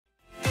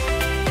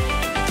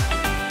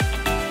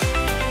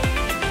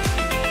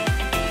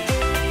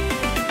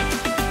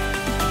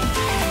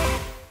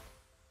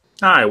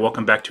Hi,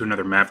 welcome back to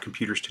another Mav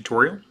Computers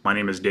tutorial. My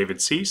name is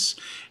David Cease,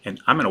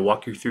 and I'm going to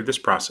walk you through this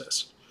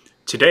process.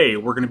 Today,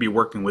 we're going to be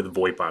working with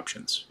VoIP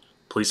options.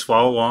 Please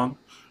follow along.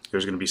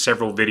 There's going to be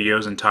several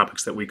videos and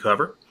topics that we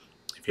cover.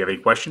 If you have any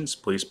questions,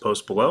 please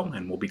post below,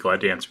 and we'll be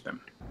glad to answer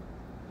them.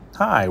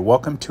 Hi,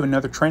 welcome to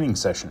another training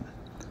session.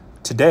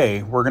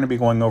 Today, we're going to be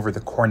going over the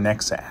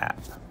Corenexa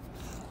app.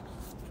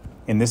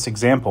 In this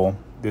example,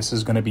 this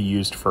is going to be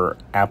used for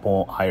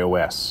Apple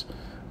iOS,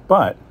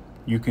 but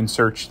you can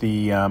search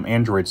the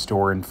Android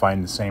store and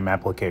find the same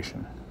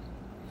application.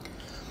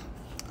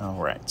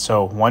 Alright,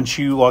 so once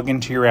you log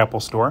into your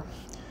Apple store,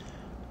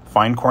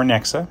 find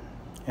Corenexa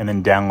and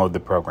then download the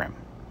program.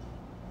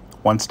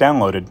 Once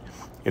downloaded,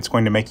 it's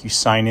going to make you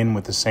sign in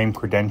with the same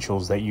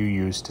credentials that you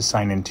use to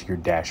sign into your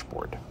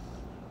dashboard.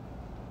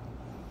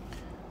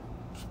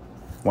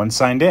 Once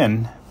signed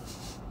in,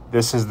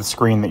 this is the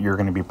screen that you're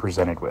going to be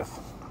presented with.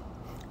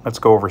 Let's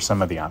go over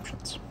some of the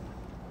options.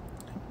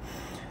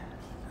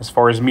 As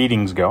far as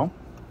meetings go,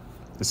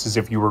 this is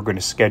if you were going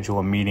to schedule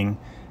a meeting,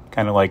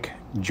 kind of like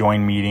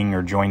Join Meeting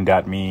or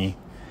Join.me.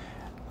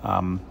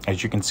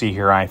 As you can see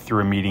here, I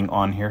threw a meeting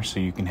on here so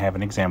you can have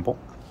an example.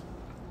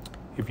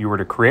 If you were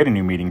to create a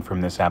new meeting from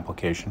this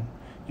application,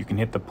 you can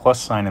hit the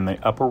plus sign in the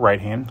upper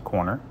right-hand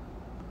corner,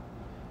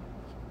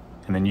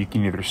 and then you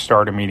can either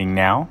start a meeting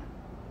now,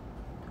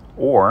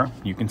 or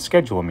you can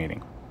schedule a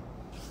meeting.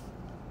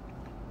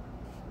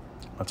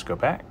 Let's go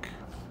back.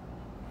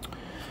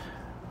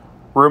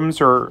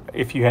 Rooms, or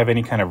if you have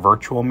any kind of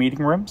virtual meeting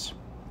rooms,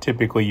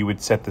 typically you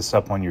would set this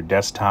up on your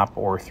desktop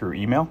or through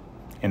email,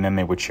 and then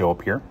they would show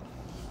up here.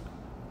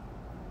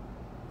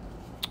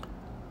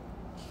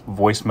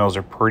 Voicemails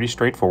are pretty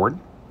straightforward.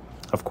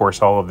 Of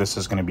course, all of this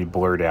is going to be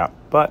blurred out,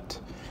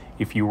 but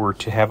if you were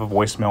to have a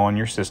voicemail on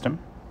your system,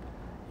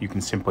 you can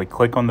simply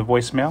click on the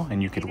voicemail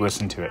and you could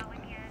listen to it.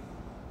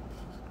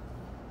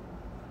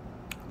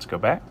 Let's go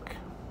back.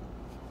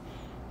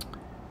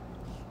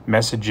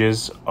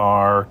 Messages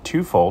are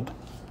twofold.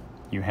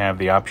 You have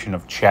the option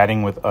of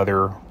chatting with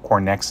other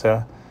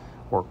Corenexa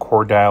or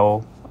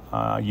CoreDial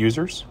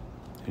users.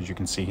 As you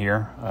can see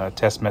here, a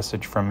test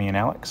message from me and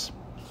Alex.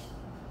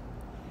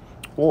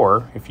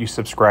 Or if you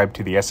subscribe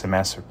to the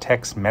SMS or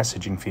text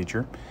messaging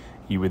feature,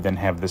 you would then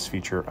have this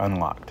feature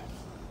unlocked.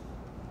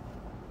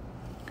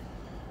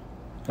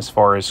 As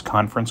far as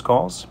conference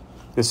calls,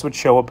 this would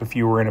show up if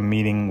you were in a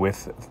meeting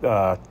with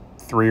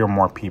 3 or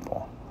more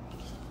people.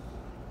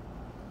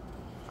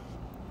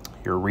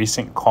 Your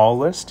recent call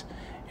list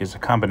is a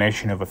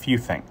combination of a few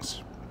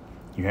things.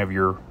 You have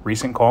your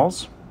recent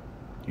calls,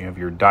 you have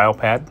your dial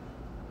pad,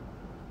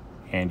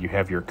 and you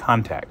have your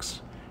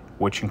contacts,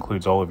 which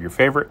includes all of your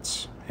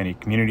favorites, any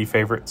community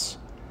favorites,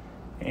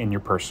 and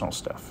your personal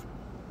stuff.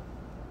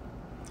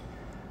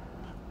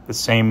 The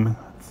same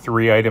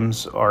 3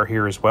 items are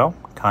here as well: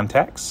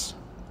 contacts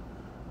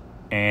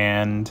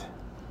and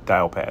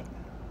dial pad.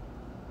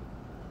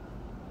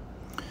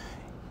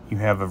 You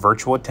have a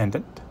virtual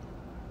attendant.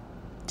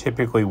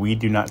 Typically, we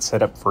do not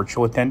set up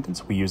virtual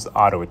attendants. We use the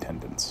auto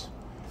attendants.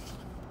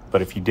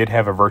 But if you did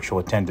have a virtual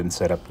attendant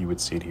set up, you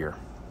would see it here.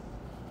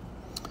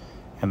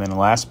 And then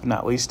last but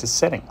not least is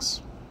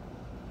settings.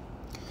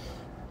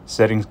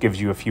 Settings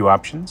gives you a few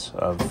options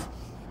of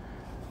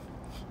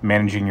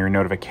managing your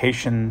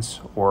notifications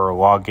or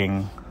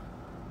logging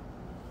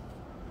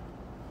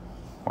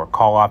or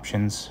call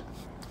options.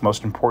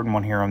 Most important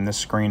one here on this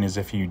screen is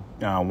if you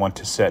want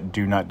to set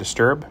Do Not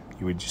Disturb,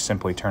 you would just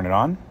simply turn it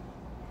on,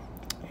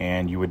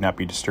 and you would not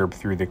be disturbed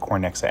through the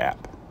Corenexa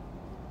app.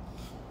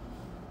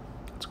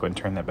 Let's go ahead and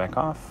turn that back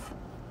off.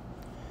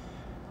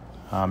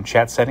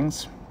 Chat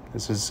settings.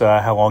 This is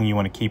how long you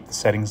want to keep the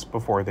settings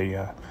before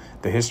the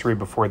history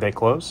before they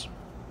close.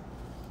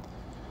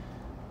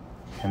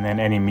 And then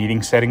any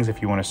meeting settings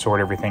if you want to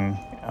sort everything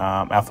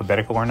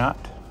alphabetical or not.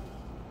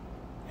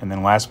 And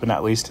then last but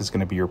not least is going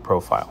to be your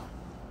profile.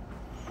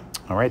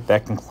 All right,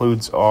 that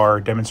concludes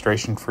our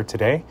demonstration for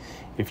today.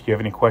 If you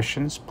have any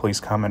questions, please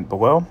comment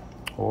below.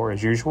 Or,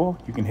 as usual,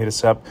 you can hit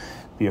us up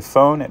via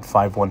phone at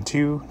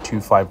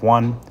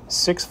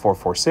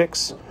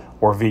 512-251-6446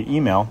 or via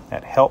email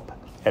at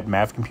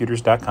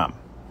help@mavcomputers.com.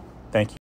 Thank you.